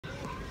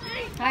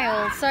Hi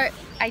all. So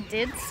I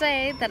did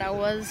say that I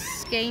was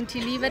going to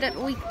leave it at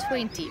week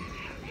 20,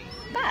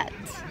 but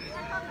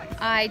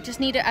I just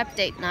need to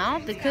update now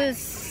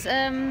because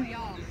a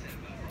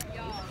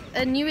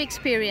new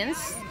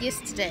experience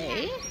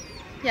yesterday.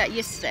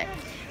 Yesterday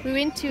we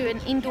went to an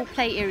indoor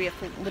play area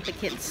with the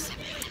kids,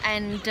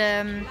 and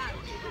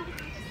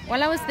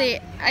while I was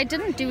there, I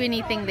didn't do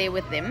anything there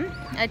with them.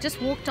 I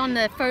just walked on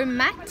the foam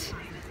mat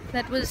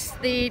that was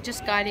there,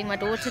 just guiding my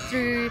daughter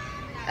through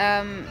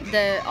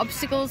the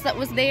obstacles that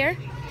was there.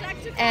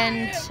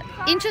 And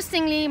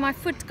interestingly, my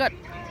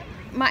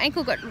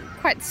ankle got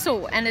quite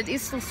sore, and it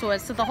is still sore.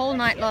 So the whole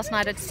night last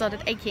night it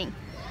started aching.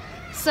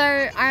 So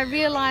I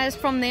realized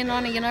from then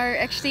on,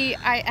 actually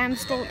I am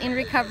still in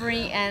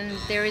recovery and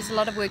there is a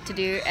lot of work to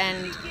do,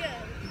 and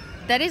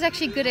that is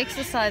actually good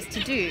exercise to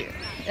do,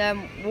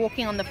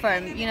 walking on the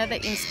foam,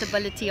 the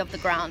instability of the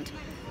ground.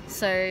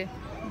 So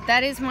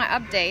that is my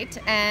update,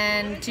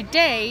 and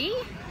today,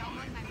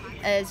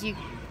 as you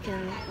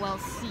can well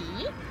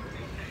see,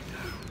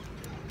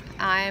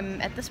 I'm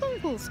at the swimming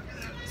pools,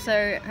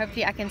 so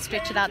hopefully I can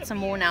stretch it out some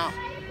more now.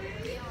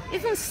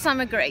 Isn't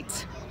summer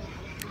great?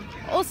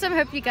 Awesome,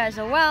 hope you guys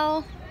are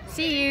well.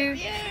 See you.